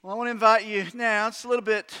Well, I want to invite you now. It's a little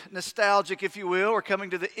bit nostalgic, if you will. We're coming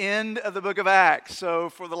to the end of the book of Acts. So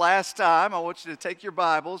for the last time, I want you to take your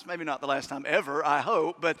Bibles, maybe not the last time ever, I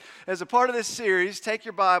hope, but as a part of this series, take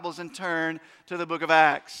your Bibles and turn to the book of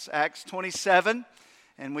Acts, Acts 27.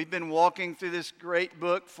 And we've been walking through this great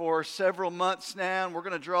book for several months now, and we're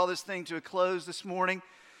going to draw this thing to a close this morning.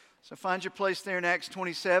 So find your place there in Acts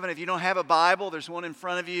 27. If you don't have a Bible, there's one in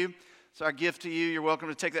front of you. It's our gift to you. You're welcome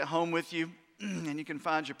to take that home with you. And you can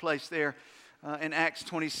find your place there in Acts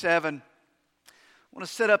 27. I want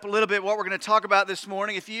to set up a little bit what we're going to talk about this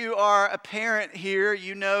morning. If you are a parent here,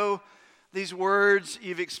 you know these words,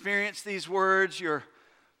 you've experienced these words, you're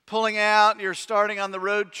pulling out, you're starting on the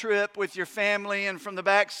road trip with your family, and from the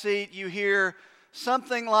back seat you hear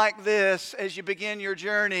something like this as you begin your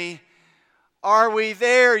journey: "Are we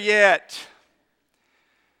there yet?"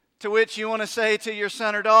 To which you want to say to your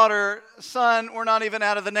son or daughter, "Son, we're not even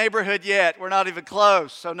out of the neighborhood yet. We're not even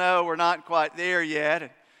close. So no, we're not quite there yet."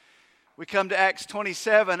 And we come to Acts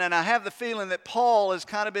 27, and I have the feeling that Paul has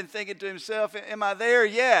kind of been thinking to himself, am I there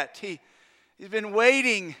yet? He's been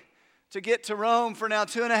waiting to get to Rome for now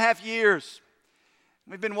 2.5 years.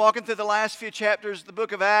 We've been walking through the last few chapters of the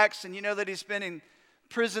book of Acts, and you know that he's been in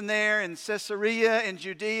prison there in Caesarea in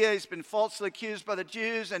Judea. He's been falsely accused by the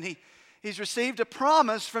Jews, and He's received a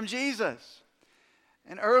promise from Jesus.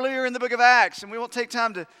 And earlier in the book of Acts, and we won't take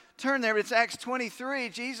time to turn there, but it's Acts 23,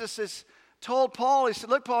 Jesus has told Paul, he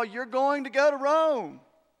said, "Look, Paul, you're going to go to Rome."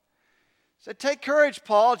 He said, "Take courage,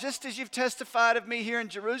 Paul. Just as you've testified of me here in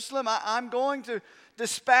Jerusalem, I'm going to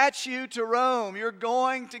dispatch you to Rome. You're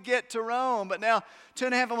going to get to Rome." But now,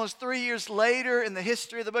 2.5, almost 3 years later in the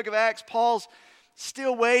history of the book of Acts, Paul's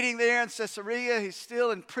still waiting there in Caesarea. He's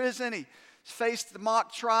still in prison. He's faced the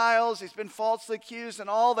mock trials. He's been falsely accused and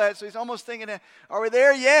all that. So he's almost thinking, are we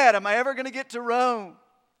there yet? Am I ever going to get to Rome?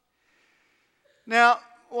 Now,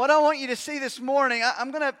 what I want you to see this morning, I'm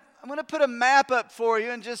going to put a map up for you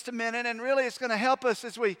in just a minute. And really it's going to help us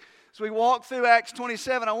as we walk through Acts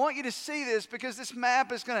 27. I want you to see this because this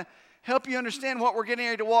map is going to help you understand what we're getting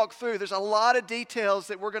ready to walk through. There's a lot of details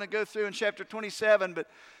that we're going to go through in chapter 27. But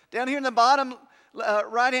down here in the bottom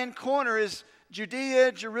right-hand corner is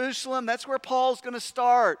Judea, Jerusalem. That's where Paul's going to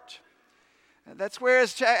start. That's where,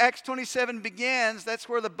 as Acts 27 begins, that's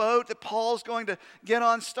where the boat that Paul's going to get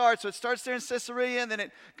on starts. So it starts there in Caesarea, and then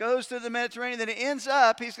it goes through the Mediterranean. Then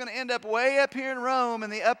he's going to end up way up here in Rome in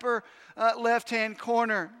the upper left-hand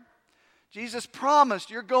corner. Jesus promised,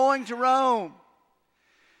 you're going to Rome.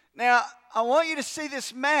 Now, I want you to see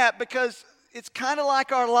this map because it's kind of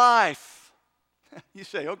like our life. You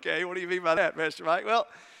say, okay, what do you mean by that, Pastor Mike? Well,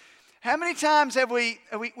 how many times have we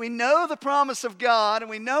know the promise of God and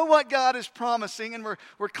we know what God is promising and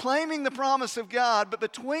we're claiming the promise of God, but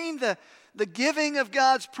between the giving of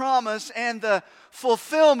God's promise and the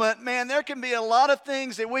fulfillment, man, there can be a lot of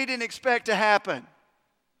things that we didn't expect to happen.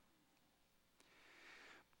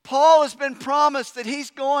 Paul has been promised that he's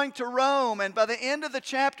going to Rome, and by the end of the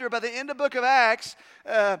chapter, by the end of the book of Acts,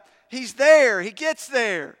 he's there. He gets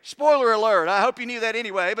there. Spoiler alert. I hope you knew that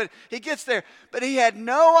anyway, but he gets there. But he had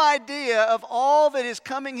no idea of all that is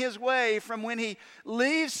coming his way from when he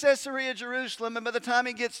leaves Caesarea, Jerusalem, and by the time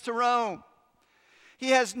he gets to Rome. He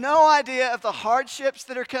has no idea of the hardships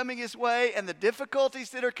that are coming his way and the difficulties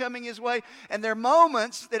that are coming his way. And there are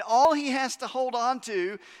moments that all he has to hold on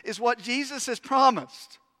to is what Jesus has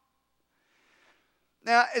promised.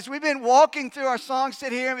 Now, as we've been walking through our song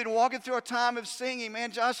set here, we've been walking through our time of singing,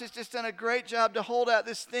 man, Josh has just done a great job to hold out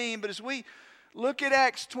this theme. But as we look at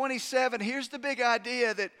Acts 27, here's the big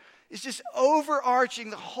idea that is just overarching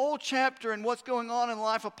the whole chapter and what's going on in the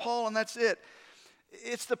life of Paul, and that's it.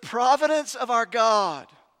 It's the providence of our God.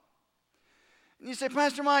 And you say,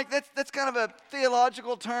 Pastor Mike, that's kind of a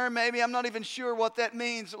theological term, maybe. I'm not even sure what that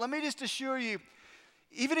means. Let me just assure you,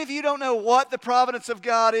 even if you don't know what the providence of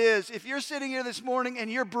God is, if you're sitting here this morning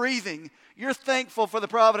and you're breathing, you're thankful for the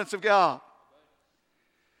providence of God.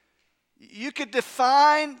 You could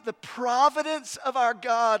define the providence of our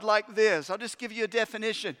God like this. I'll just give you a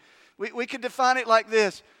definition. We could define it like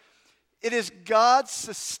this. It is God's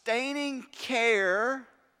sustaining care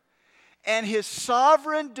and His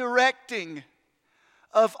sovereign directing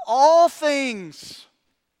of all things.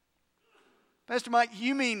 Pastor Mike,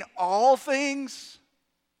 you mean all things?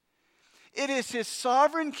 It is His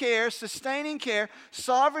sovereign care, sustaining care,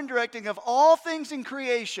 sovereign directing of all things in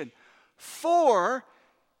creation for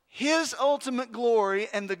His ultimate glory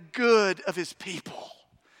and the good of His people.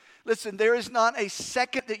 Listen, there is not a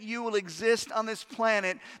second that you will exist on this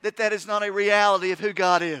planet that is not a reality of who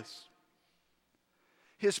God is.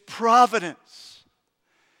 His providence.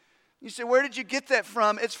 You say, where did you get that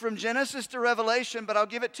from? It's from Genesis to Revelation, but I'll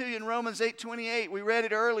give it to you in Romans 8:28. We read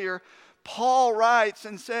it earlier. Paul writes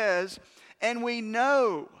and says, and we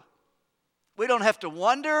know. We don't have to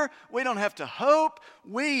wonder. We don't have to hope.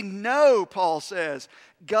 We know, Paul says,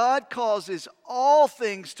 God causes all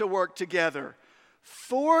things to work together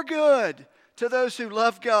for good to those who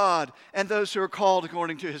love God and those who are called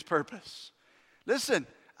according to his purpose. Listen,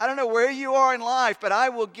 I don't know where you are in life, but I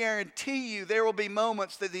will guarantee you there will be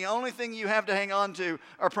moments that the only thing you have to hang on to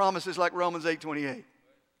are promises like Romans 8:28.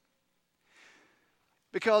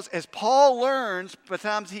 Because as Paul learns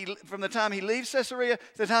from the time he leaves Caesarea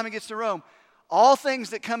to the time he gets to Rome, all things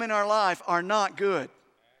that come in our life are not good.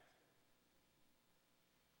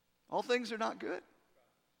 All things are not good.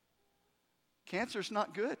 Cancer's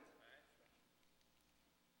not good.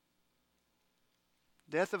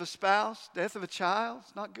 Death of a spouse, death of a child,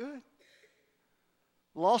 it's not good.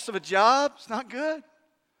 Loss of a job, it's not good.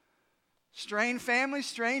 Strained family,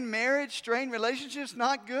 strained marriage, strained relationships,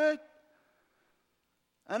 not good.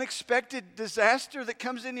 Unexpected disaster that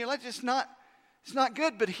comes into your life, it's not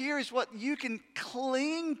good. But here is what you can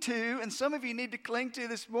cling to, and some of you need to cling to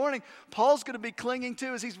this morning. Paul's going to be clinging to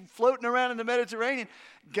as he's floating around in the Mediterranean.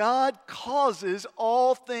 God causes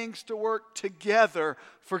all things to work together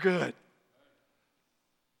for good.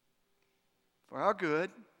 For our good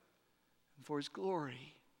and for his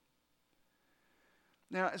glory.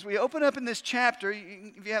 Now, as we open up in this chapter,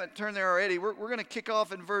 if you haven't turned there already, we're going to kick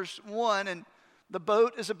off in verse 1, and the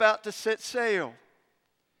boat is about to set sail.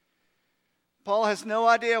 Paul has no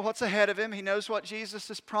idea what's ahead of him. He knows what Jesus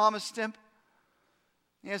has promised him.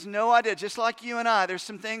 He has no idea. Just like you and I, there's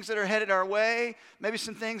some things that are headed our way, maybe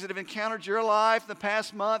some things that have encountered your life in the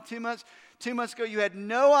past month, 2 months. 2 months ago, you had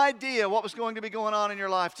no idea what was going to be going on in your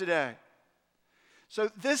life today. So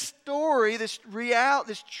this story, this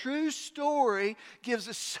true story gives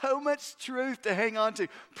us so much truth to hang on to,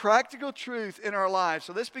 practical truth in our lives.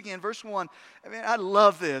 So let's begin, verse 1. I mean, I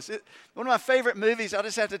love this. One of my favorite movies, I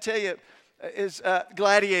just have to tell you, is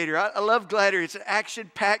Gladiator. I love Gladiator. It's an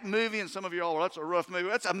action-packed movie, and some of you all, well, that's a rough movie.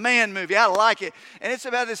 That's a man movie. I like it. And it's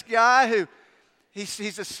about this guy who,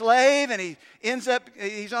 he's a slave, and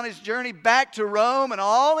he's on his journey back to Rome, and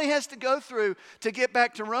all he has to go through to get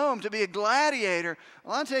back to Rome to be a gladiator.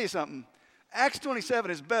 Well, I'll tell you something. Acts 27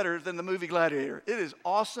 is better than the movie Gladiator. It is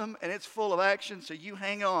awesome, and it's full of action, so you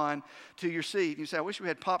hang on to your seat. You say, I wish we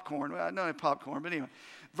had popcorn. Well, I don't have popcorn, but anyway.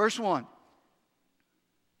 Verse 1.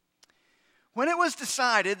 When it was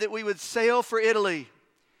decided that we would sail for Italy.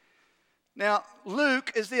 Now,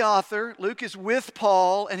 Luke is the author. Luke is with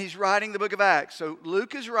Paul, and he's writing the book of Acts. So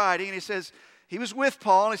Luke is writing, and he says, he was with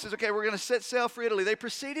Paul, and he says, okay, we're going to set sail for Italy. They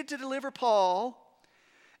proceeded to deliver Paul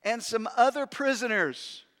and some other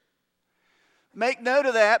prisoners. Make note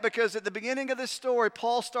of that, because at the beginning of this story,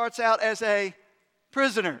 Paul starts out as a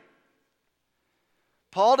prisoner.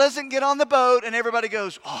 Paul doesn't get on the boat, and everybody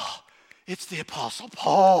goes, oh, it's the Apostle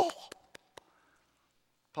Paul.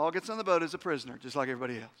 Paul gets on the boat as a prisoner, just like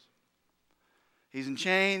everybody else. He's in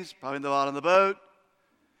chains, probably in the bottom of the boat.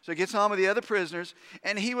 So he gets on with the other prisoners.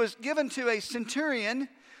 And he was given to a centurion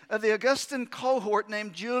of the Augustan cohort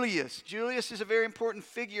named Julius. Julius is a very important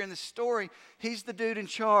figure in the story. He's the dude in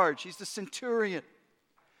charge. He's the centurion.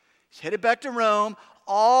 He's headed back to Rome.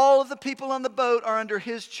 All of the people on the boat are under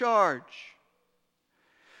his charge.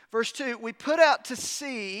 Verse 2, we put out to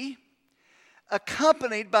sea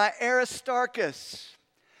accompanied by Aristarchus,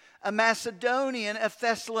 a Macedonian of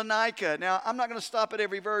Thessalonica. Now, I'm not going to stop at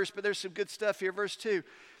every verse, but there's some good stuff here. Verse 2.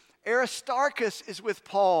 Aristarchus is with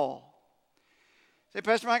Paul. Say,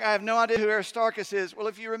 Pastor Mike, I have no idea who Aristarchus is. Well,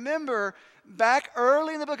 if you remember, back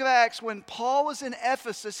early in the book of Acts, when Paul was in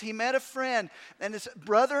Ephesus, he met a friend and his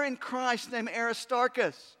brother in Christ named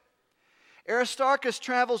Aristarchus. Aristarchus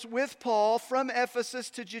travels with Paul from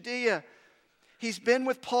Ephesus to Judea. He's been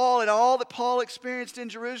with Paul and all that Paul experienced in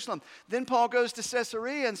Jerusalem. Then Paul goes to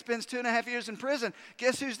Caesarea and spends 2.5 years in prison.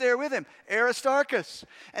 Guess who's there with him? Aristarchus.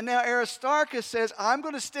 And now Aristarchus says, I'm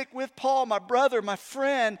going to stick with Paul, my brother, my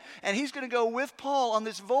friend, and he's going to go with Paul on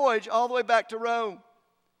this voyage all the way back to Rome.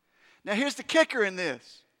 Now here's the kicker in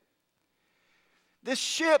this. This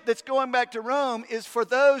ship that's going back to Rome is for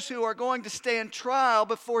those who are going to stand trial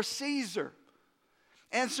before Caesar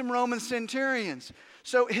and some Roman centurions.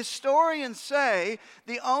 So historians say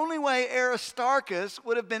the only way Aristarchus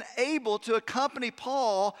would have been able to accompany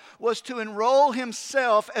Paul was to enroll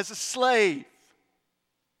himself as a slave.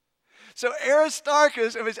 So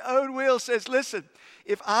Aristarchus, of his own will, says, listen,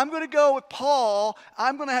 if I'm going to go with Paul,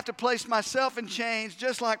 I'm going to have to place myself in chains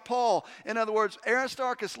just like Paul. In other words,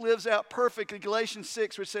 Aristarchus lives out perfectly Galatians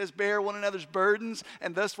 6, which says, bear one another's burdens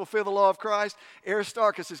and thus fulfill the law of Christ.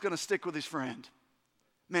 Aristarchus is going to stick with his friend.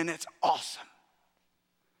 Man, that's awesome.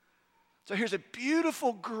 So here's a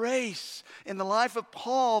beautiful grace in the life of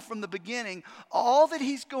Paul from the beginning. All that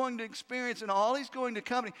he's going to experience and all he's going to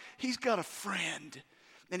accompany, he's got a friend.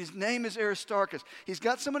 And his name is Aristarchus. He's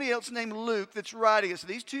got somebody else named Luke that's writing it. So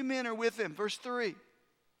these two men are with him. Verse 3.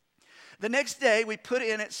 The next day we put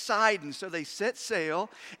in at Sidon. So they set sail.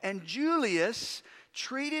 And Julius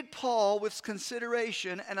treated Paul with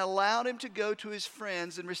consideration and allowed him to go to his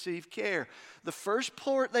friends and receive care. The first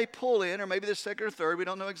port they pull in, or maybe the second or third, we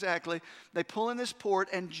don't know exactly. They pull in this port,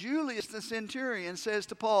 and Julius the centurion says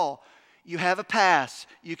to Paul, you have a pass.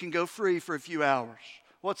 You can go free for a few hours.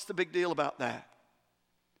 What's the big deal about that?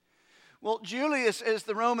 Well, Julius, as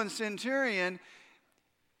the Roman centurion,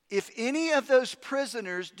 if any of those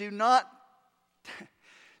prisoners do not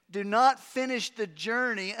finish the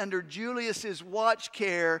journey under Julius's watch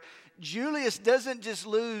care, Julius doesn't just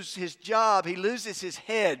lose his job, he loses his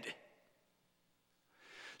head.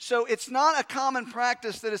 So it's not a common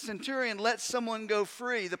practice that a centurion lets someone go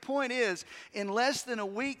free. The point is, in less than a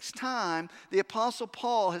week's time, the Apostle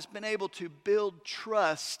Paul has been able to build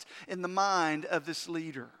trust in the mind of this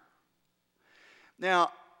leader.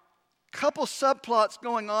 Now, a couple subplots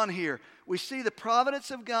going on here. We see the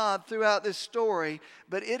providence of God throughout this story,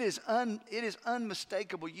 but it is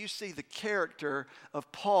unmistakable. You see the character of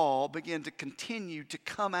Paul begin to continue to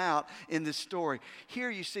come out in this story.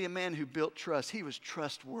 Here you see a man who built trust. He was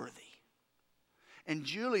trustworthy. And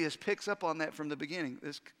Julius picks up on that from the beginning.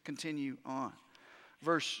 Let's continue on.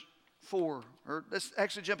 Verse 4, or let's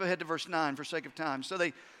actually jump ahead to verse 9 for sake of time. So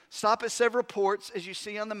they stop at several ports, as you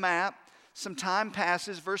see on the map. Some time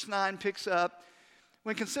passes. Verse 9 picks up.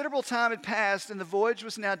 When considerable time had passed and the voyage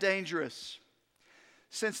was now dangerous,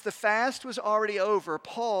 since the fast was already over,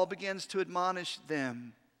 Paul begins to admonish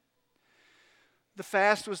them. The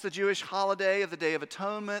fast was the Jewish holiday of the Day of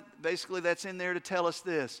Atonement. Basically, that's in there to tell us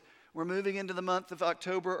this. We're moving into the month of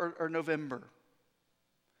October or November.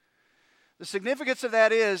 The significance of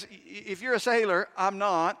that is, if you're a sailor, I'm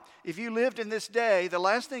not. If you lived in this day, the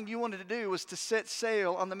last thing you wanted to do was to set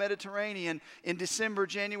sail on the Mediterranean in December,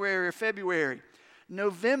 January, or February.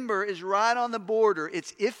 November is right on the border.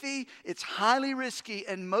 It's iffy, it's highly risky,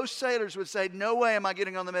 and most sailors would say, no way am I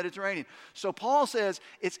getting on the Mediterranean. So Paul says,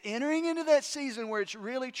 it's entering into that season where it's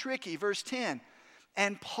really tricky. Verse 10,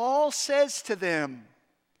 and Paul says to them,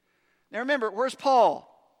 now remember, where's Paul?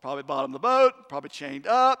 Probably bottom of the boat, probably chained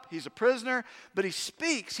up. He's a prisoner. But he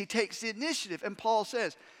speaks. He takes the initiative. And Paul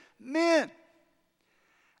says, men,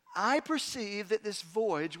 I perceive that this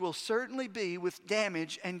voyage will certainly be with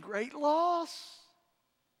damage and great loss.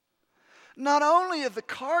 Not only of the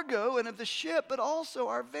cargo and of the ship, but also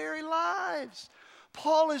our very lives.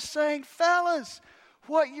 Paul is saying, fellas,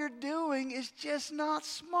 what you're doing is just not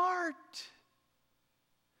smart.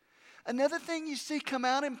 Another thing you see come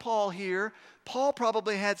out in Paul here, Paul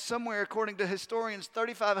probably had somewhere, according to historians,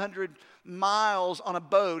 3,500 miles on a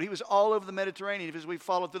boat. He was all over the Mediterranean as we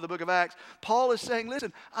follow through the book of Acts. Paul is saying,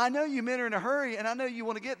 listen, I know you men are in a hurry and I know you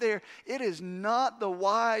want to get there. It is not the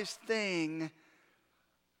wise thing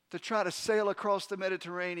to try to sail across the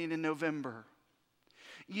Mediterranean in November.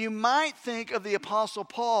 You might think of the Apostle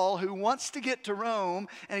Paul, who wants to get to Rome,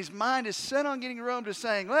 and his mind is set on getting to Rome, to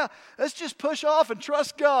saying, well, let's just push off and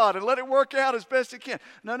trust God and let it work out as best it can.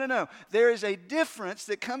 No. There is a difference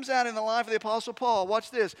that comes out in the life of the Apostle Paul, watch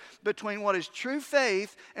this, between what is true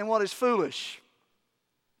faith and what is foolish.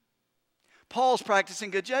 Paul's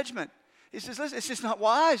practicing good judgment. He says, listen, it's just not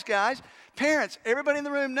wise, guys. Parents, everybody in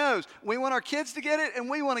the room knows we want our kids to get it and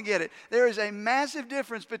we want to get it. There is a massive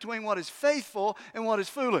difference between what is faithful and what is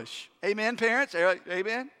foolish. Amen, parents?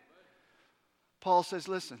 Amen? Paul says,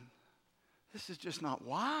 listen, this is just not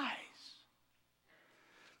wise.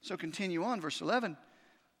 So continue on, verse 11.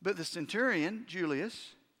 But the centurion,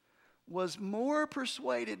 Julius, was more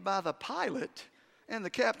persuaded by the pilot and the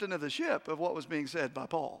captain of the ship of what was being said by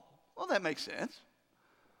Paul. Well, that makes sense.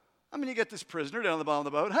 I mean, you get this prisoner down at the bottom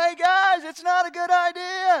of the boat. Hey, guys, it's not a good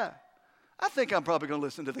idea. I think I'm probably going to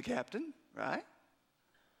listen to the captain, right?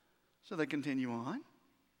 So they continue on.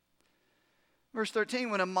 Verse 13,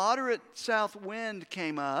 when a moderate south wind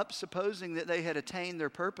came up, supposing that they had attained their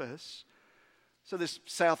purpose. So this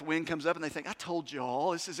south wind comes up and they think, I told you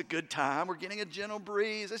all, this is a good time. We're getting a gentle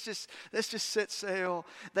breeze. Let's just set sail.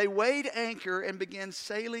 They weighed anchor and began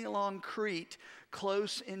sailing along Crete,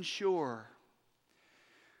 close inshore.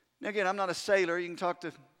 Now again, I'm not a sailor. You can talk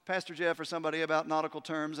to Pastor Jeff or somebody about nautical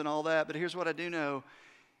terms and all that, but here's what I do know.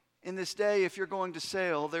 In this day, if you're going to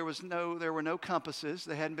sail, there were no compasses.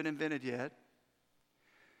 They hadn't been invented yet.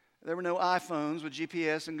 There were no iPhones with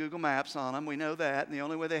GPS and Google Maps on them. We know that. And the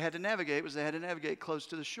only way they had to navigate was they had to navigate close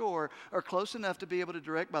to the shore, or close enough to be able to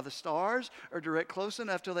direct by the stars, or direct close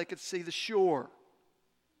enough till they could see the shore.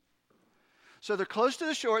 So they're close to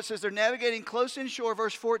the shore. It says they're navigating close inshore,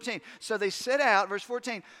 verse 14. So they set out, verse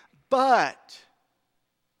 14. But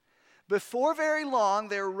before very long,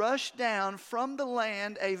 there rushed down from the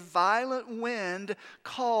land a violent wind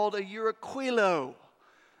called a hurricane.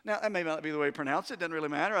 Now, that may not be the way you pronounce it. It doesn't really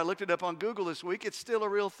matter. I looked it up on Google this week. It's still a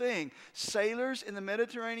real thing. Sailors in the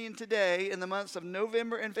Mediterranean today, in the months of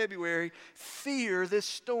November and February, fear this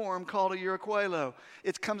storm called a hurricane.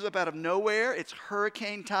 It comes up out of nowhere. It's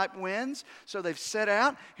hurricane-type winds. So they've set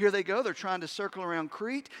out. Here they go. They're trying to circle around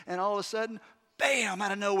Crete. And all of a sudden, bam,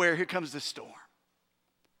 out of nowhere, here comes this storm.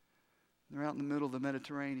 They're out in the middle of the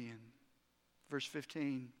Mediterranean. Verse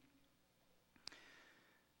 15.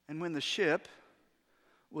 And when the ship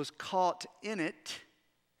was caught in it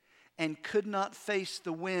and could not face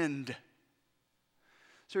the wind.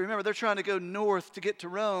 So remember, they're trying to go north to get to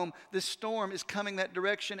Rome. This storm is coming that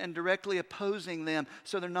direction and directly opposing them.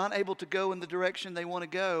 So they're not able to go in the direction they want to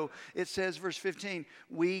go. It says, verse 15,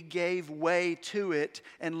 we gave way to it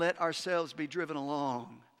and let ourselves be driven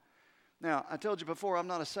along. Now, I told you before, I'm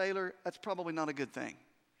not a sailor. That's probably not a good thing.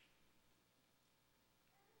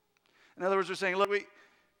 In other words, we're saying, look,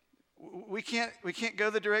 we can't go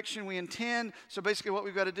the direction we intend. So basically what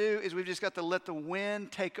we've got to do is we've just got to let the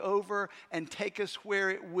wind take over and take us where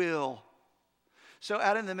it will. So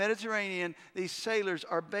out in the Mediterranean, these sailors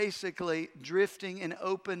are basically drifting in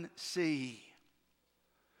open sea.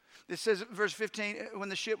 It says, verse 15, when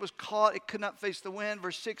the ship was caught, it could not face the wind.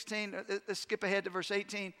 Verse 16, let's skip ahead to verse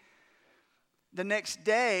 18. The next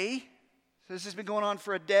day, so this has been going on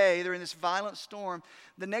for a day. They're in this violent storm.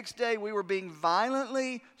 The next day, we were being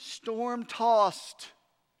violently storm-tossed.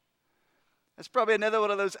 That's probably another one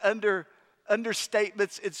of those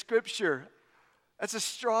understatements in Scripture. That's a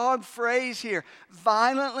strong phrase here.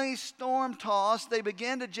 Violently storm-tossed, they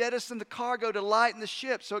began to jettison the cargo to lighten the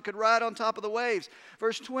ship so it could ride on top of the waves.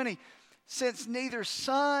 Verse 20, since neither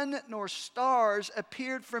sun nor stars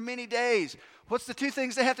appeared for many days. What's the two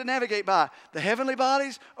things they have to navigate by? The heavenly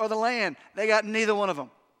bodies or the land? They got neither one of them.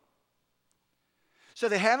 So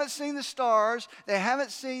they haven't seen the stars, they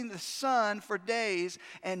haven't seen the sun for days,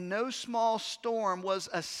 and no small storm was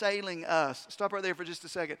assailing us. Stop right there for just a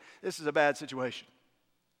second. This is a bad situation.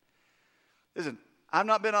 Listen, I've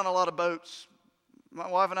not been on a lot of boats. My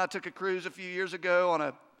wife and I took a cruise a few years ago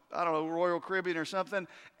on Royal Caribbean or something,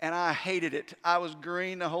 and I hated it. I was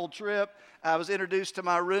green the whole trip. I was introduced to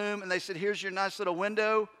my room, and they said, here's your nice little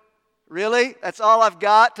window. Really? That's all I've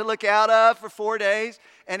got to look out of for 4 days?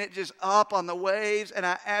 And it just up on the waves, and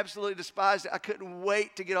I absolutely despised it. I couldn't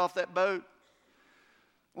wait to get off that boat.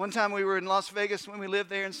 One time we were in Las Vegas when we lived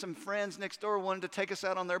there, and some friends next door wanted to take us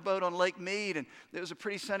out on their boat on Lake Mead, and it was a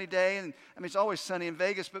pretty sunny day. And I mean, it's always sunny in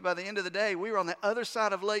Vegas, but by the end of the day, we were on the other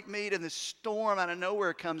side of Lake Mead, and this storm out of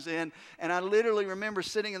nowhere comes in, and I literally remember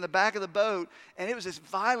sitting in the back of the boat, and it was this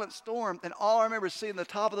violent storm, and all I remember is seeing the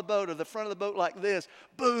top of the boat or the front of the boat like this,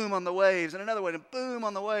 boom on the waves, and another way, and boom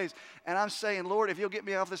on the waves. And I'm saying, Lord, if you'll get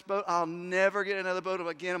me off this boat, I'll never get another boat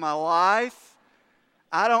again in my life.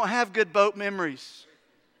 I don't have good boat memories.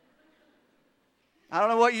 I don't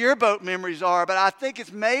know what your boat memories are, but I think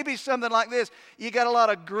it's maybe something like this. You got a lot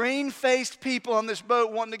of green-faced people on this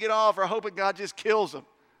boat wanting to get off or hoping God just kills them.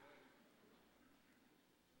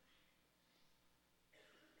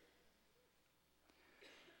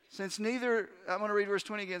 I'm going to read verse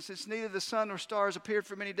 20 again. Since neither the sun nor stars appeared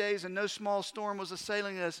for many days and no small storm was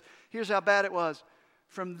assailing us, here's how bad it was.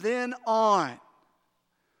 From then on,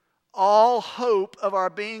 all hope of our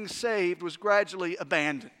being saved was gradually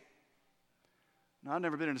abandoned. Now, I've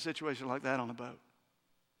never been in a situation like that on a boat.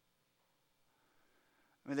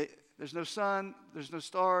 I mean, there's no sun, there's no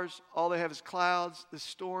stars, all they have is clouds. This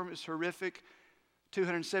storm is horrific.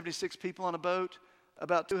 276 people on a boat.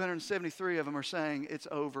 About 273 of them are saying, it's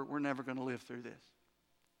over, we're never going to live through this.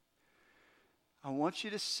 I want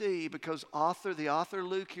you to see, because the author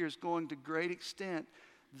Luke here is going to great extent.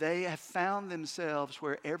 They have found themselves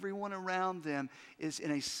where everyone around them is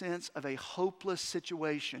in a sense of a hopeless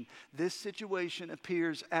situation. This situation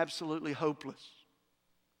appears absolutely hopeless.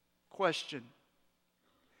 Question: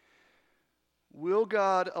 will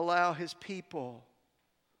God allow His people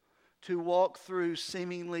to walk through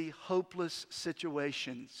seemingly hopeless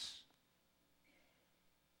situations?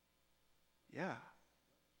 Yeah.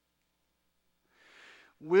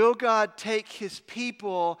 Will God take his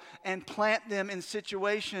people and plant them in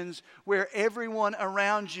situations where everyone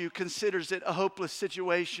around you considers it a hopeless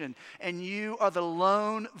situation and you are the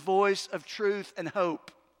lone voice of truth and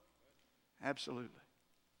hope? Absolutely.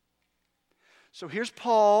 So here's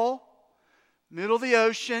Paul, middle of the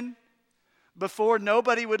ocean, before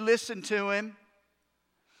nobody would listen to him.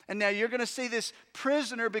 And now you're going to see this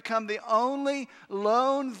prisoner become the only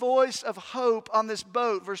lone voice of hope on this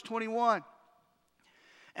boat. Verse 21.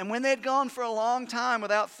 And when they had gone for a long time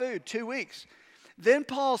without food, 2 weeks, then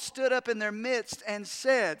Paul stood up in their midst and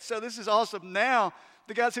said, so this is awesome. Now,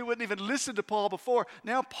 the guys who wouldn't even listen to Paul before,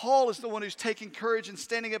 now Paul is the one who's taking courage and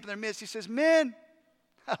standing up in their midst. He says, men,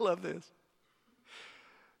 I love this.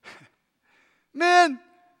 Men,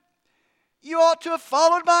 you ought to have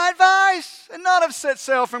followed my advice and not have set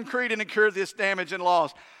sail from Crete and incurred this damage and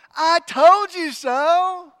loss. I told you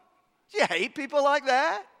so. Do you hate people like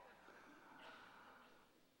that?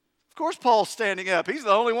 Of course, Paul's standing up. He's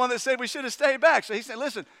the only one that said we should have stayed back. So he said,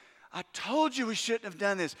 listen, I told you we shouldn't have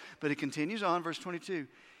done this. But it continues on, verse 22.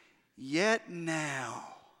 Yet now,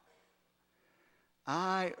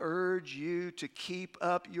 I urge you to keep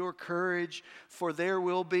up your courage, for there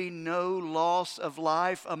will be no loss of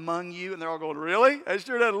life among you. And they're all going, really? It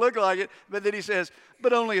sure doesn't look like it. But then he says,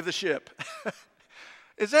 but only of the ship.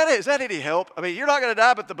 Is that it? Is that any help? I mean, you're not going to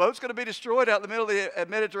die, but the boat's going to be destroyed out in the middle of the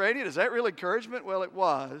Mediterranean. Is that real encouragement? Well, it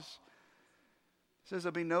was. It says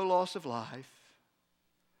there'll be no loss of life.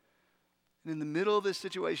 And in the middle of this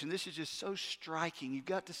situation, this is just so striking. You've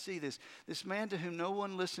got to see this. This man to whom no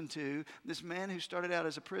one listened to, this man who started out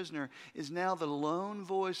as a prisoner, is now the lone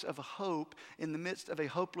voice of hope in the midst of a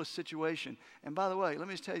hopeless situation. And by the way, let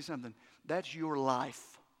me just tell you something. That's your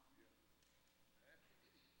life.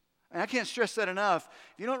 And I can't stress that enough.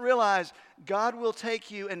 If you don't realize God will take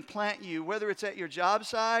you and plant you, whether it's at your job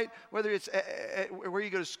site, whether it's where you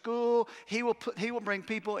go to school, He will bring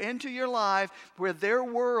people into your life where their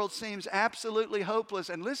world seems absolutely hopeless.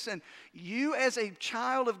 And listen, you as a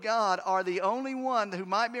child of God are the only one who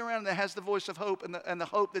might be around that has the voice of hope and the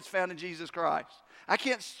hope that's found in Jesus Christ. I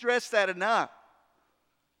can't stress that enough.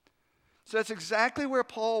 So that's exactly where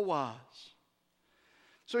Paul was.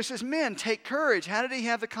 So he says, men, take courage. How did he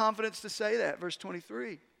have the confidence to say that? Verse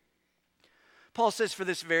 23. Paul says, for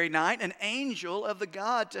this very night, an angel of the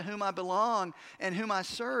God to whom I belong and whom I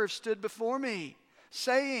serve stood before me,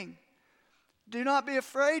 saying, do not be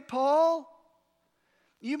afraid, Paul.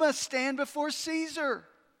 You must stand before Caesar.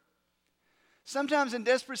 Sometimes in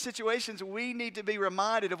desperate situations, we need to be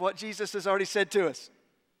reminded of what Jesus has already said to us.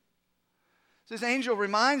 So this angel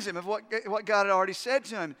reminds him of what God had already said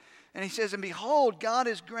to him. And he says, and behold, God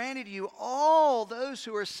has granted you all those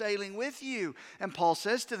who are sailing with you. And Paul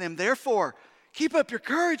says to them, therefore, keep up your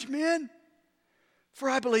courage, men, for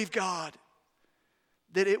I believe God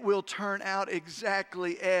that it will turn out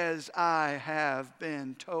exactly as I have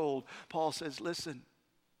been told. Paul says, listen,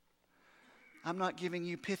 I'm not giving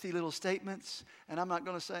you pithy little statements, and I'm not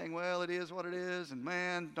going to say, well, it is what it is, and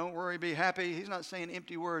man, don't worry, be happy. He's not saying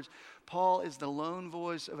empty words. Paul is the lone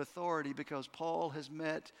voice of authority because Paul has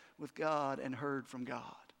met with God and heard from God.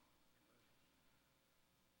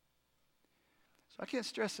 So I can't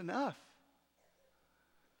stress enough.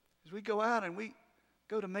 As we go out and we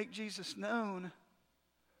go to make Jesus known,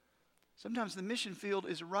 sometimes the mission field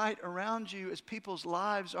is right around you as people's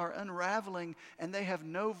lives are unraveling and they have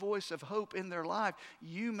no voice of hope in their life.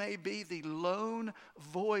 You may be the lone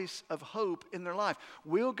voice of hope in their life.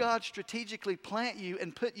 Will God strategically plant you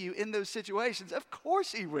and put you in those situations? Of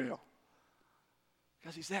course He will.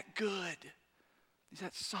 Because He's that good. He's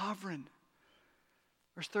that sovereign.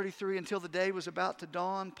 Verse 33, until the day was about to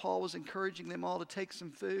dawn, Paul was encouraging them all to take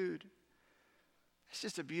some food. It's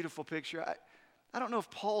just a beautiful picture. I don't know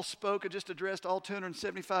if Paul spoke or just addressed all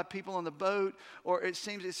 275 people on the boat, or it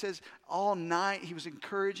says all night he was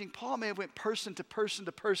encouraging. Paul may have went person to person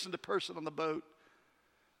to person to person on the boat.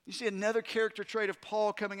 You see another character trait of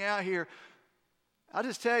Paul coming out here. I'll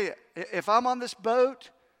just tell you, if I'm on this boat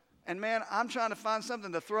and man, I'm trying to find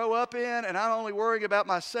something to throw up in and I'm only worrying about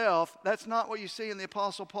myself, that's not what you see in the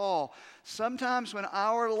Apostle Paul. Sometimes when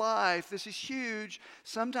our life, this is huge,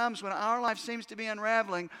 sometimes when our life seems to be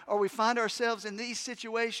unraveling or we find ourselves in these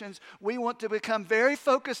situations, we want to become very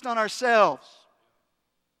focused on ourselves.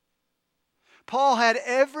 Paul had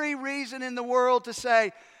every reason in the world to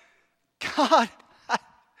say, God,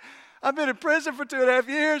 I've been in prison for 2.5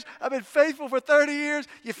 years. I've been faithful for 30 years.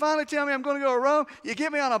 You finally tell me I'm going to go to Rome. You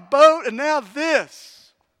get me on a boat, and now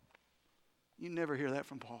this. You never hear that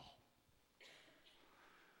from Paul.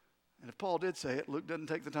 And if Paul did say it, Luke doesn't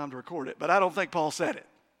take the time to record it, but I don't think Paul said it.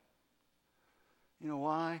 You know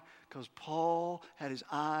why? Because Paul had his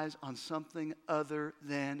eyes on something other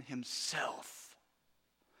than himself.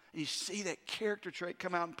 And you see that character trait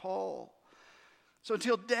come out in Paul. So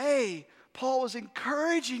until day, Paul was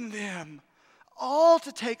encouraging them all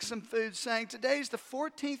to take some food, saying, today's the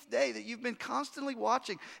 14th day that you've been constantly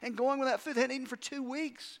watching and going without food. They hadn't eaten for 2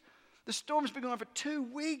 weeks. The storm's been going on for 2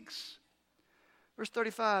 weeks. Verse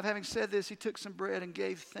 35, having said this, he took some bread and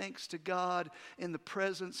gave thanks to God in the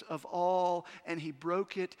presence of all, and he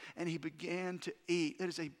broke it and he began to eat. That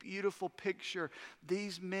is a beautiful picture.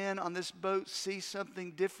 These men on this boat see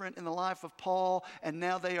something different in the life of Paul, and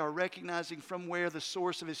now they are recognizing from where the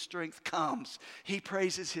source of his strength comes. He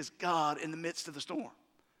praises his God in the midst of the storm.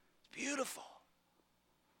 It's beautiful.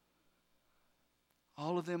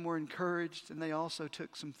 All of them were encouraged, and they also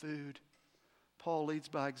took some food. Paul leads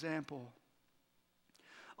by example.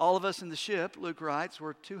 All of us in the ship, Luke writes,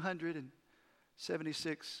 were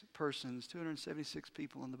 276 persons, 276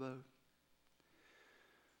 people on the boat.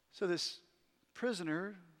 So this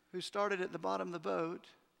prisoner who started at the bottom of the boat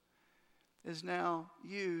is now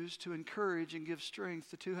used to encourage and give strength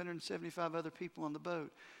to 275 other people on the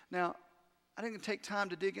boat. Now, I didn't take time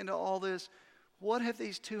to dig into all this. What have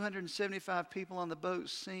these 275 people on the boat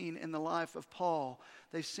seen in the life of Paul?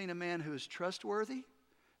 They've seen a man who is trustworthy.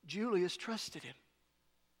 Julius trusted him.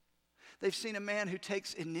 They've seen a man who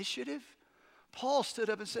takes initiative. Paul stood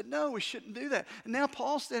up and said, no, we shouldn't do that. And now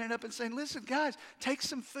Paul's standing up and saying, listen, guys, take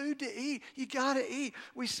some food to eat. You got to eat.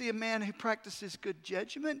 We see a man who practices good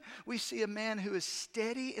judgment. We see a man who is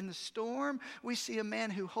steady in the storm. We see a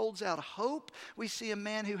man who holds out hope. We see a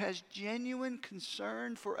man who has genuine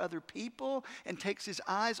concern for other people and takes his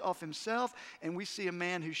eyes off himself. And we see a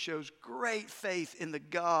man who shows great faith in the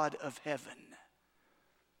God of heaven.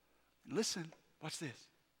 And listen, watch this.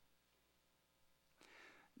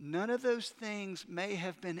 None of those things may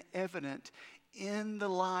have been evident in the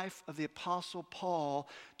life of the Apostle Paul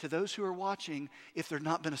to those who are watching if there had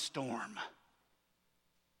not been a storm.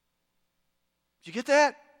 Did you get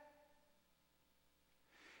that?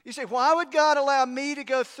 You say, why would God allow me to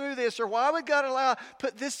go through this? Or why would God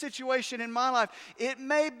put this situation in my life? It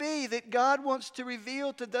may be that God wants to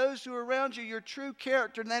reveal to those who are around you your true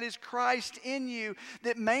character, and that is Christ in you,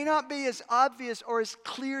 that may not be as obvious or as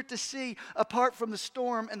clear to see apart from the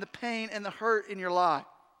storm and the pain and the hurt in your life.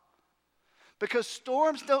 Because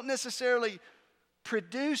storms don't necessarily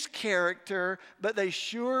produce character, but they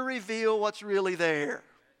sure reveal what's really there.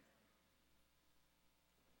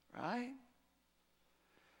 Right?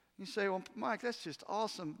 You say, well, Mike, that's just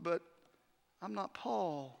awesome, but I'm not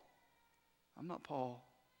Paul. I'm not Paul.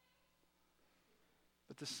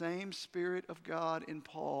 But the same Spirit of God in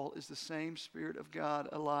Paul is the same Spirit of God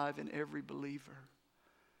alive in every believer.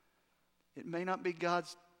 It may not be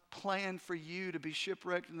God's plan for you to be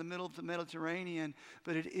shipwrecked in the middle of the Mediterranean,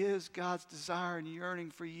 but it is God's desire and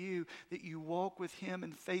yearning for you that you walk with Him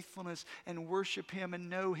in faithfulness and worship Him and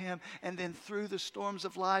know Him, and then through the storms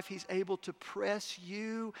of life He's able to press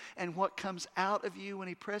you, and what comes out of you when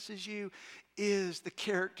He presses you is the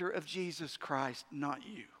character of Jesus Christ, not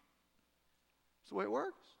you. That's the way it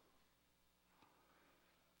works.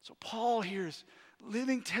 So Paul here is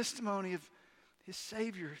living testimony of his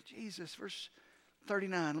Savior, Jesus. Verse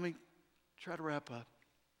 39. Let me try to wrap up.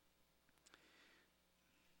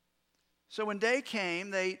 So when day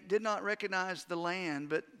came, they did not recognize the land,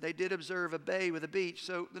 but they did observe a bay with a beach.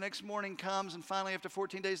 So the next morning comes, and finally after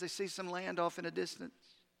 14 days, they see some land off in a distance.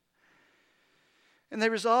 And they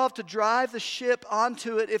resolved to drive the ship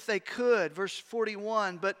onto it if they could. Verse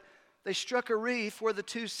 41, but they struck a reef where the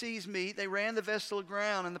two seas meet. They ran the vessel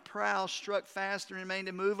aground, and the prow struck fast and remained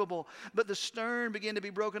immovable. But the stern began to be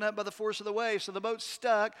broken up by the force of the waves. So the boat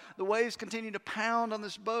stuck. The waves continued to pound on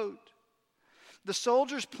this boat. The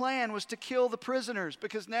soldiers' plan was to kill the prisoners,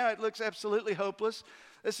 because now it looks absolutely hopeless.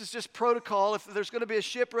 This is just protocol. If there's going to be a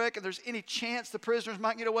shipwreck and there's any chance the prisoners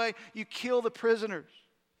might get away, you kill the prisoners,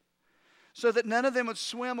 so that none of them would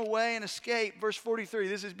swim away and escape. Verse 43,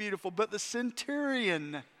 this is beautiful. But the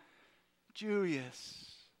centurion,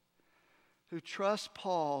 Julius, who trusts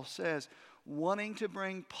Paul, says, wanting to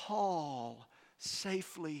bring Paul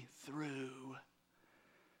safely through,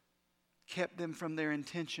 kept them from their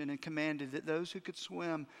intention and commanded that those who could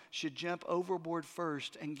swim should jump overboard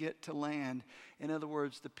first and get to land. In other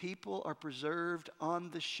words, the people are preserved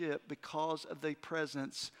on the ship because of the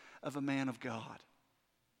presence of a man of God.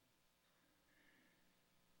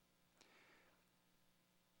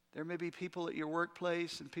 There may be people at your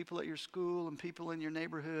workplace and people at your school and people in your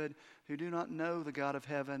neighborhood who do not know the God of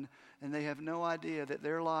heaven, and they have no idea that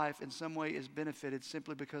their life in some way is benefited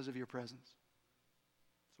simply because of your presence.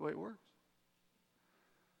 That's the way it works.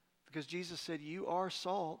 Because Jesus said, you are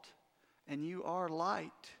salt and you are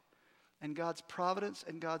light. And God's providence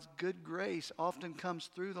and God's good grace often comes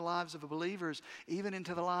through the lives of believers, even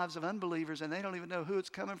into the lives of unbelievers, and they don't even know who it's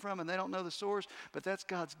coming from, and they don't know the source, but that's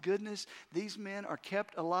God's goodness. These men are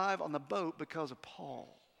kept alive on the boat because of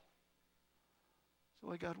Paul. That's the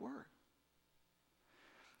way God works.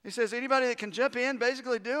 He says, anybody that can jump in,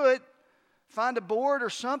 basically do it. Find a board or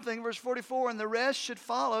something, verse 44, and the rest should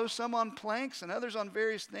follow, some on planks and others on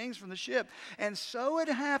various things from the ship. And so it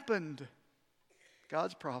happened,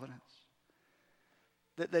 God's providence,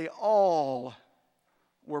 that they all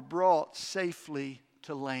were brought safely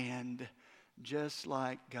to land, just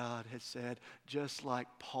like God had said, just like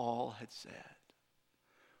Paul had said.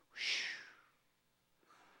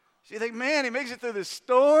 So you think, man, he makes it through this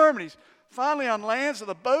storm, and he's finally on land, so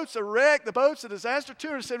the boat's a wreck, the boat's a disaster,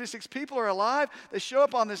 276 people are alive. They show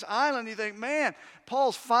up on this island, you think, man,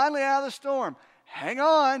 Paul's finally out of the storm. Hang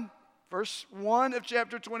on. Verse 1 of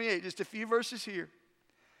chapter 28, just a few verses here.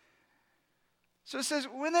 So it says,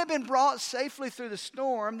 when they'd been brought safely through the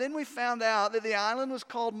storm, then we found out that the island was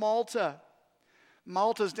called Malta.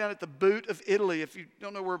 Malta's down at the boot of Italy, if you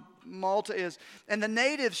don't know where Malta is. And the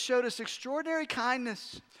natives showed us extraordinary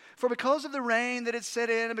kindness. For because of the rain that had set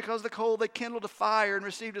in and because of the cold, they kindled a fire and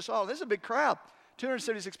received us all. This is a big crowd.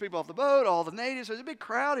 276 people off the boat, all the natives. There's a big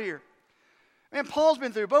crowd here. Man, Paul's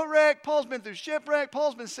been through boat wreck. Paul's been through shipwreck.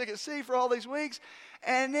 Paul's been sick at sea for all these weeks.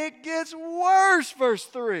 And it gets worse, verse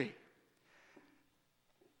 3.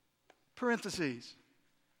 Parentheses.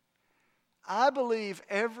 I believe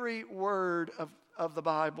every word of the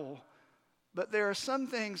Bible, but there are some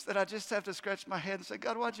things that I just have to scratch my head and say,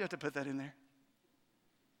 God, why'd you have to put that in there?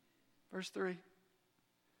 Verse 3.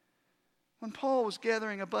 When Paul was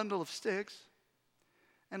gathering a bundle of sticks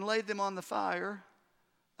and laid them on the fire,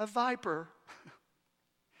 a viper.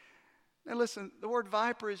 Now listen, the word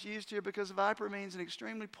viper is used here because viper means an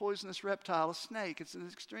extremely poisonous reptile, a snake. It's an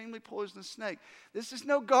extremely poisonous snake. This is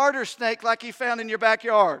no garter snake like you found in your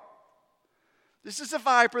backyard. This is a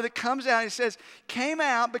viper that comes out, he says, came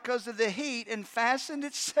out because of the heat and fastened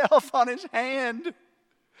itself on his hand.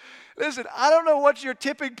 Listen, I don't know what your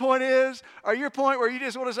tipping point is, or your point where you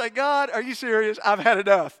just want to say, God, are you serious? I've had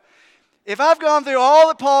enough. If I've gone through all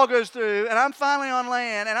that Paul goes through, and I'm finally on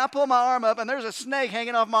land, and I pull my arm up, and there's a snake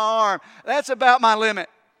hanging off my arm, that's about my limit.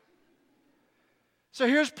 So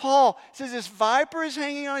here's Paul. He says this viper is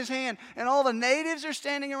hanging on his hand, and all the natives are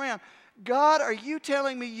standing around. God, are you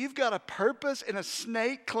telling me you've got a purpose in a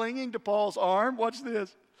snake clinging to Paul's arm? Watch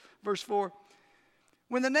this. Verse 4.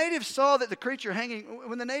 When the natives saw the creature hanging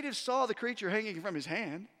from his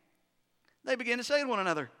hand, they began to say to one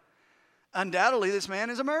another, undoubtedly this man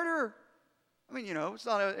is a murderer. I mean, it's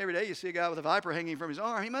not every day you see a guy with a viper hanging from his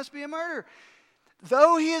arm. He must be a murderer.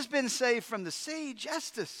 Though he has been saved from the sea,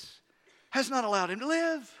 justice has not allowed him to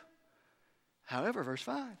live. However, verse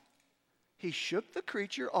 5, he shook the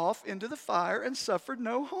creature off into the fire and suffered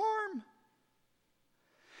no harm.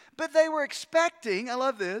 But they were expecting, I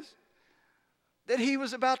love this, that he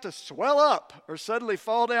was about to swell up or suddenly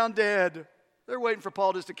fall down dead. They're waiting for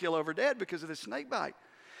Paul just to kill over dead because of the snake bite.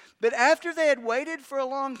 But after they had waited for a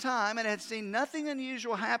long time and had seen nothing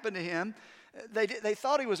unusual happen to him, they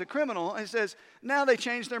thought he was a criminal. And it says, now they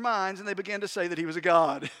changed their minds and they began to say that he was a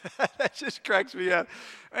god. That just cracks me up.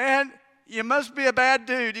 Man, you must be a bad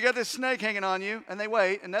dude. You got this snake hanging on you. And they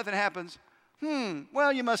wait and nothing happens.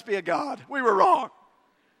 Well, you must be a god. We were wrong.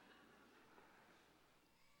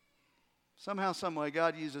 Somehow, someway,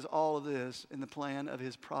 God uses all of this in the plan of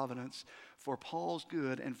his providence for Paul's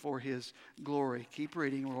good and for his glory. Keep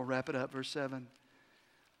reading, and we'll wrap it up. Verse 7.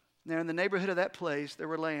 Now, in the neighborhood of that place, there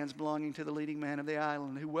were lands belonging to the leading man of the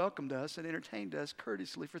island, who welcomed us and entertained us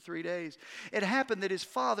courteously for 3 days. It happened that his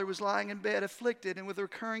father was lying in bed, afflicted and with a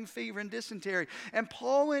recurring fever and dysentery. And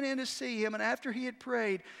Paul went in to see him, and after he had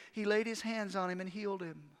prayed, he laid his hands on him and healed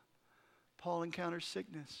him. Paul encounters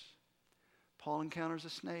sickness. Paul encounters a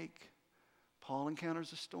snake. Paul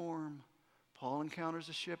encounters a storm. Paul encounters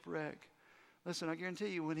a shipwreck. Listen, I guarantee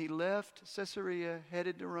you, when he left Caesarea,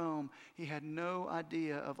 headed to Rome, he had no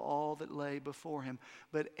idea of all that lay before him.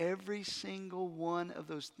 But every single one of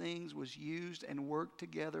those things was used and worked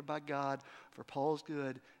together by God for Paul's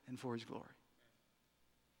good and for his glory.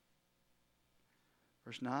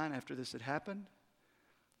 Verse 9, after this had happened,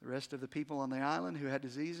 the rest of the people on the island who had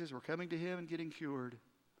diseases were coming to him and getting cured.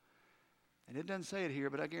 And it doesn't say it here,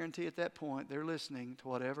 but I guarantee at that point they're listening to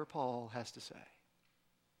whatever Paul has to say.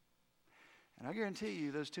 And I guarantee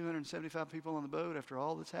you those 275 people on the boat, after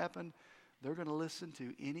all that's happened, they're going to listen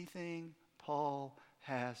to anything Paul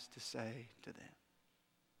has to say to them.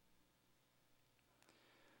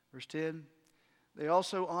 Verse 10, They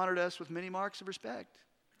also honored us with many marks of respect.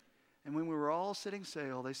 And when we were all setting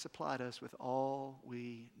sail, they supplied us with all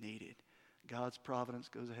we needed. God's providence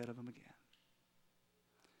goes ahead of them again.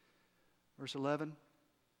 Verse 11,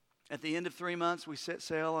 at the end of 3 months, we set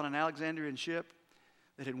sail on an Alexandrian ship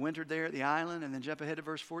that had wintered there at the island. And then jump ahead to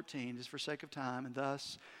verse 14, just for sake of time. And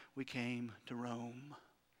thus we came to Rome.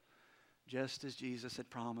 Just as Jesus had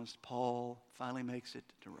promised, Paul finally makes it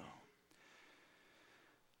to Rome.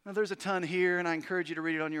 Now, there's a ton here, and I encourage you to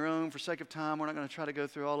read it on your own. For sake of time, we're not going to try to go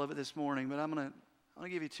through all of it this morning, but I'm going to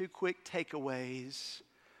give you 2 quick takeaways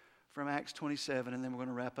from Acts 27, and then we're going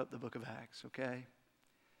to wrap up the book of Acts, okay?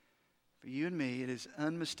 For you and me, it is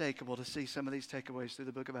unmistakable to see some of these takeaways through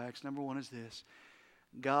the book of Acts. Number 1 is this: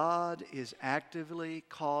 God is actively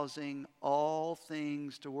causing all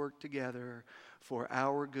things to work together for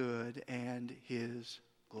our good and His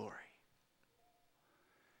glory.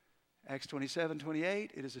 Acts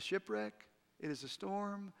 27:28, it is a shipwreck, it is a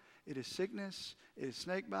storm, it is sickness, it is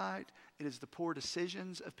snakebite, it is the poor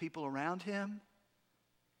decisions of people around him.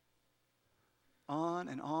 On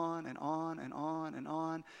and on and on and on and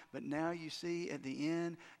on. But now you see at the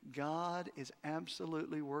end, God is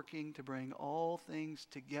absolutely working to bring all things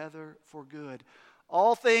together for good.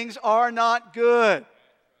 All things are not good.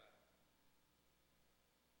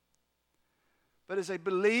 But as a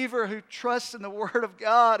believer who trusts in the Word of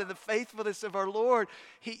God and the faithfulness of our Lord,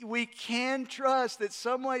 we can trust that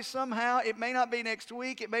some way, somehow, it may not be next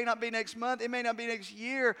week, it may not be next month, it may not be next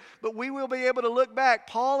year, but we will be able to look back.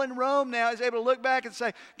 Paul in Rome now is able to look back and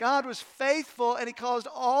say, God was faithful and He caused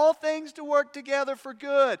all things to work together for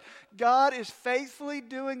good. God is faithfully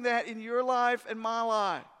doing that in your life and my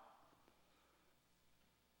life.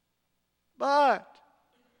 But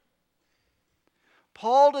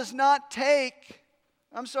God does not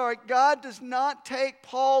take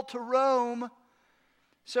Paul to Rome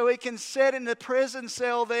so he can sit in the prison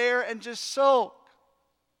cell there and just sulk.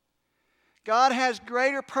 God has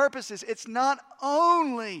greater purposes. It's not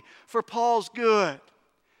only for Paul's good.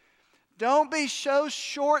 Don't be so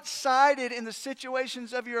short-sighted in the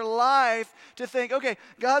situations of your life to think, okay,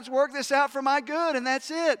 God's worked this out for my good and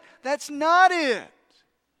that's it. That's not it.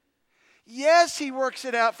 Yes, He works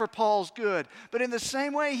it out for Paul's good, but in the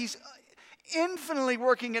same way, He's infinitely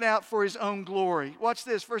working it out for His own glory. Watch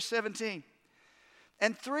this, verse 17.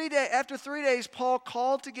 And after 3 days, Paul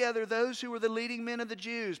called together those who were the leading men of the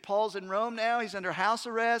Jews. Paul's in Rome now. He's under house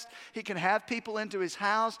arrest. He can have people into his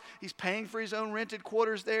house. He's paying for his own rented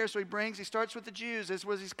quarters there. So he starts with the Jews, as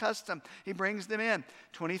was his custom. He brings them in.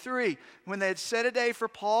 23, when they had set a day for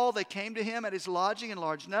Paul, they came to him at his lodging in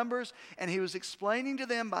large numbers. And he was explaining to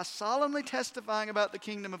them by solemnly testifying about the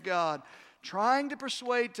kingdom of God, trying to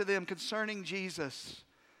persuade to them concerning Jesus.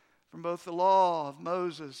 From both the law of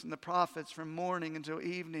Moses and the prophets from morning until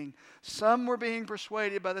evening. Some were being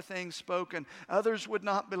persuaded by the things spoken. Others would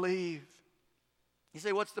not believe. You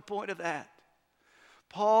say, what's the point of that?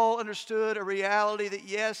 Paul understood a reality that,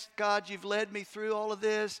 yes, God, you've led me through all of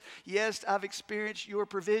this. Yes, I've experienced your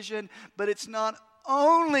provision, but it's not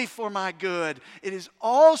only for my good. It is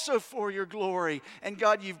also for your glory. And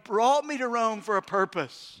God, you've brought me to Rome for a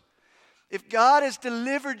purpose. If God has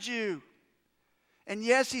delivered you, and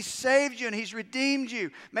yes, He saved you and He's redeemed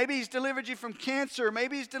you. Maybe He's delivered you from cancer.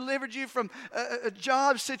 Maybe He's delivered you from a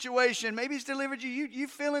job situation. Maybe He's delivered you. You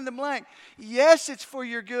fill in the blank. Yes, it's for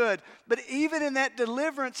your good. But even in that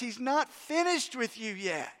deliverance, He's not finished with you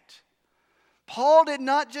yet. Paul did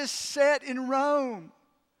not just sit in Rome.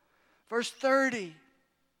 Verse 30.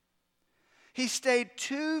 He stayed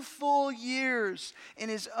 2 full years in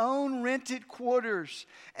his own rented quarters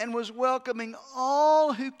and was welcoming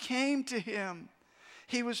all who came to him.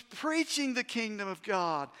 He was preaching the kingdom of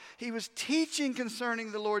God. He was teaching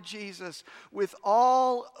concerning the Lord Jesus with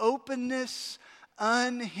all openness,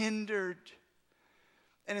 unhindered.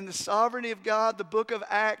 And in the sovereignty of God, the book of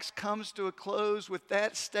Acts comes to a close with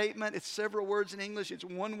that statement. It's several words in English. It's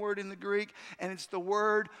one word in the Greek, and it's the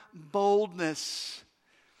word boldness.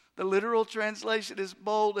 The literal translation is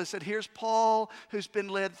boldness. And here's Paul, who's been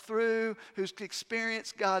led through, who's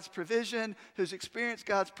experienced God's provision, who's experienced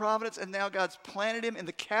God's providence, and now God's planted him in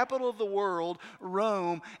the capital of the world,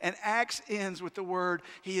 Rome. And Acts ends with the word,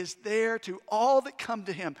 he is there to all that come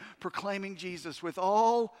to him, proclaiming Jesus with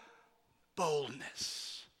all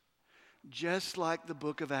boldness, just like the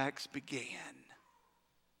book of Acts began.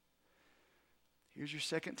 Here's your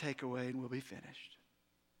second takeaway, and we'll be finished.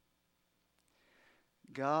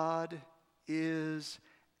 God is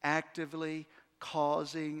actively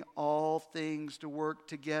causing all things to work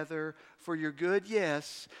together for your good,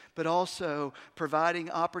 yes, but also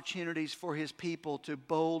providing opportunities for His people to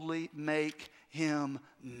boldly make Him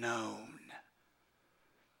known.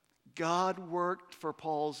 God worked for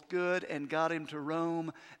Paul's good and got him to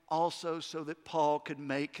Rome also so that Paul could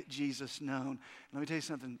make Jesus known. Let me tell you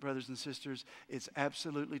something, brothers and sisters. It's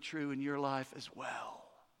absolutely true in your life as well.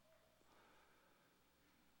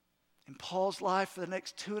 In Paul's life for the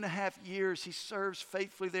next 2.5 years, he serves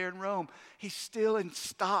faithfully there in Rome. He's still in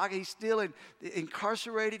stock. He's still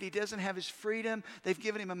incarcerated. He doesn't have his freedom. They've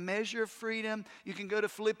given him a measure of freedom. You can go to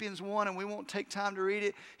Philippians 1, and we won't take time to read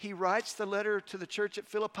it. He writes the letter to the church at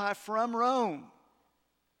Philippi from Rome.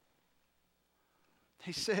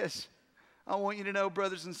 He says, I want you to know,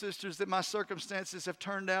 brothers and sisters, that my circumstances have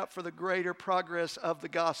turned out for the greater progress of the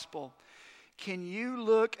gospel. Can you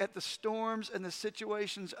look at the storms and the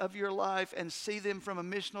situations of your life and see them from a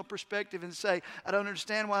missional perspective and say, I don't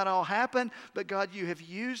understand why it all happened, but God, you have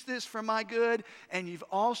used this for my good, and you've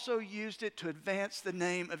also used it to advance the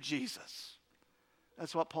name of Jesus.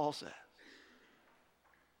 That's what Paul says.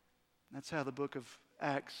 That's how the book of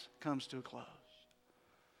Acts comes to a close.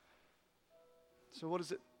 So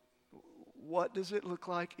what does it look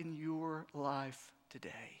like in your life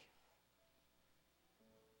today?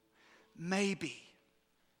 Maybe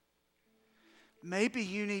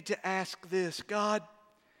you need to ask this: God,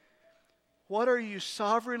 what are you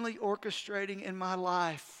sovereignly orchestrating in my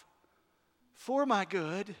life for my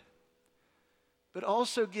good, but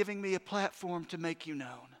also giving me a platform to make you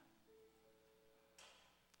known?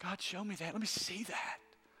 God, show me that. Let me see that.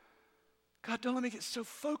 God, don't let me get so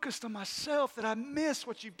focused on myself that I miss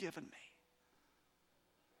what you've given me.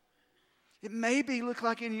 It may look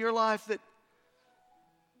like in your life that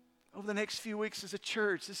over the next few weeks as a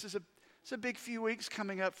church, it's a big few weeks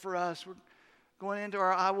coming up for us. We're going into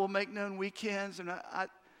our I Will Make Known weekends, and I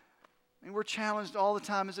mean, we're challenged all the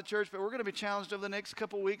time as a church, but we're going to be challenged over the next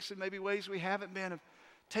couple weeks in maybe ways we haven't been. Of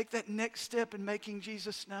take that next step in making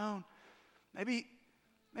Jesus known. Maybe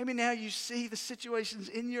now you see the situations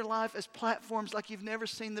in your life as platforms like you've never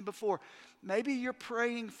seen them before. Maybe you're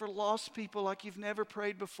praying for lost people like you've never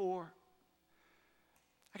prayed before.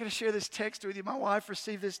 I got to share this text with you. My wife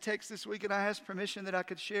received this text this week, and I asked permission that I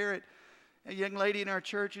could share it. A young lady in our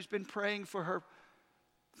church who's been praying for her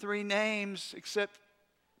 3 names, except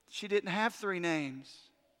she didn't have 3 names.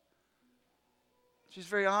 She's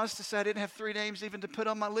very honest to say, I didn't have 3 names even to put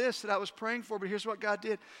on my list that I was praying for, but here's what God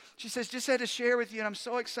did. She says, just had to share with you, and I'm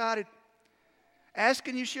so excited. Ask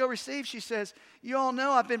and you shall receive, she says. You all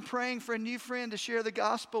know I've been praying for a new friend to share the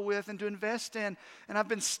gospel with and to invest in, and I've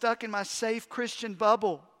been stuck in my safe Christian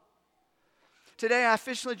bubble. Today I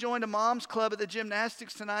officially joined a mom's club at the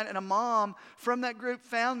gymnastics tonight, and a mom from that group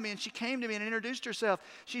found me, and she came to me and introduced herself.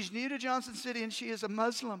 She's new to Johnson City, and she is a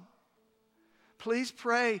Muslim. Please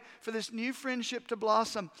pray for this new friendship to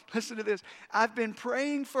blossom. Listen to this. I've been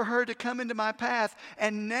praying for her to come into my path,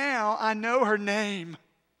 and now I know her name.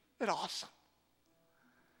 Isn't that awesome?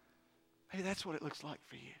 Maybe that's what it looks like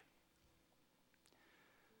for you.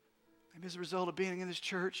 Maybe as a result of being in this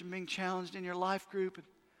church and being challenged in your life group and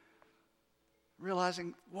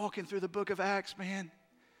realizing, walking through the book of Acts, man,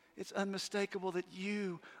 it's unmistakable that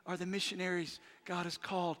you are the missionaries God has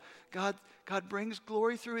called. God brings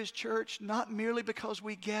glory through His church, not merely because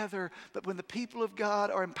we gather, but when the people of God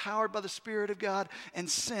are empowered by the Spirit of God and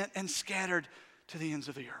sent and scattered to the ends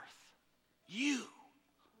of the earth. You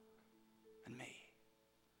and me.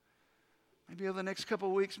 Maybe over the next couple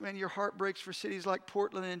of weeks, man, your heart breaks for cities like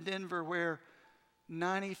Portland and Denver, where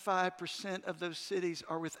 95% of those cities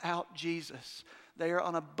are without Jesus. They are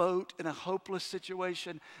on a boat in a hopeless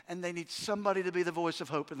situation, and they need somebody to be the voice of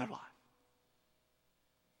hope in their life.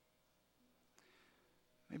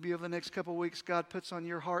 Maybe over the next couple of weeks, God puts on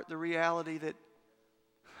your heart the reality that,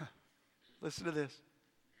 listen to this,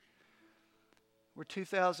 we're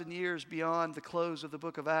 2,000 years beyond the close of the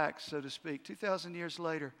book of Acts, so to speak, 2,000 years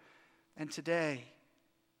later. And today,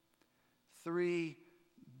 3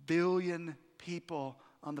 billion people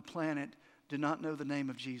on the planet do not know the name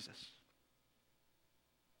of Jesus.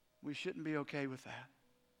 We shouldn't be okay with that.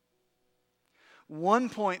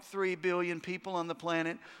 1.3 billion people on the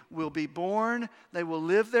planet will be born, they will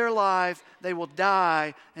live their life, they will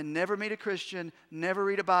die, and never meet a Christian, never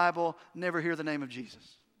read a Bible, never hear the name of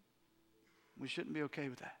Jesus. We shouldn't be okay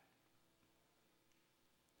with that.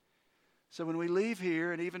 So when we leave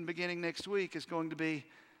here, and even beginning next week, is going to be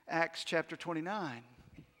Acts chapter 29.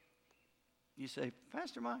 You say,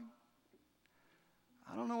 Pastor Mike,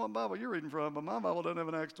 I don't know what Bible you're reading from, but my Bible doesn't have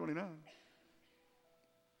an Acts 29.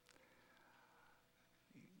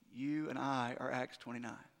 You and I are Acts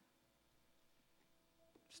 29.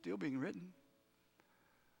 Still being written.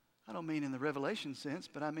 I don't mean in the revelation sense,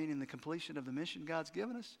 but I mean in the completion of the mission God's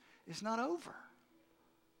given us. It's not over.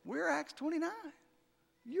 We're Acts 29.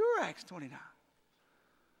 You're Acts 29.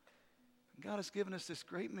 God has given us this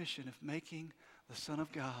great mission of making the Son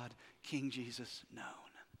of God, King Jesus, known.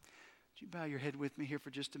 Would you bow your head with me here for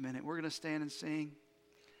just a minute? We're going to stand and sing.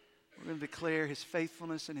 We're going to declare His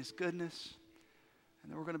faithfulness and His goodness.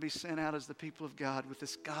 And then we're going to be sent out as the people of God with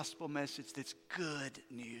this gospel message that's good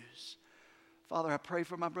news. Father, I pray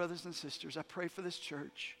for my brothers and sisters. I pray for this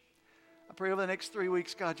church. I pray over the next 3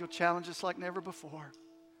 weeks, God, you'll challenge us like never before.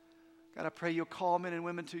 God, I pray you'll call men and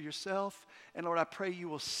women to yourself. And Lord, I pray you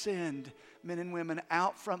will send men and women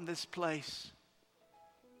out from this place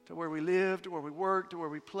to where we live, to where we work, to where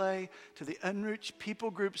we play, to the unreached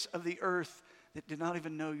people groups of the earth that do not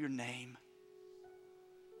even know your name.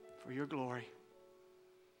 For your glory.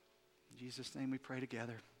 In Jesus' name we pray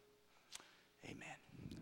together. Amen.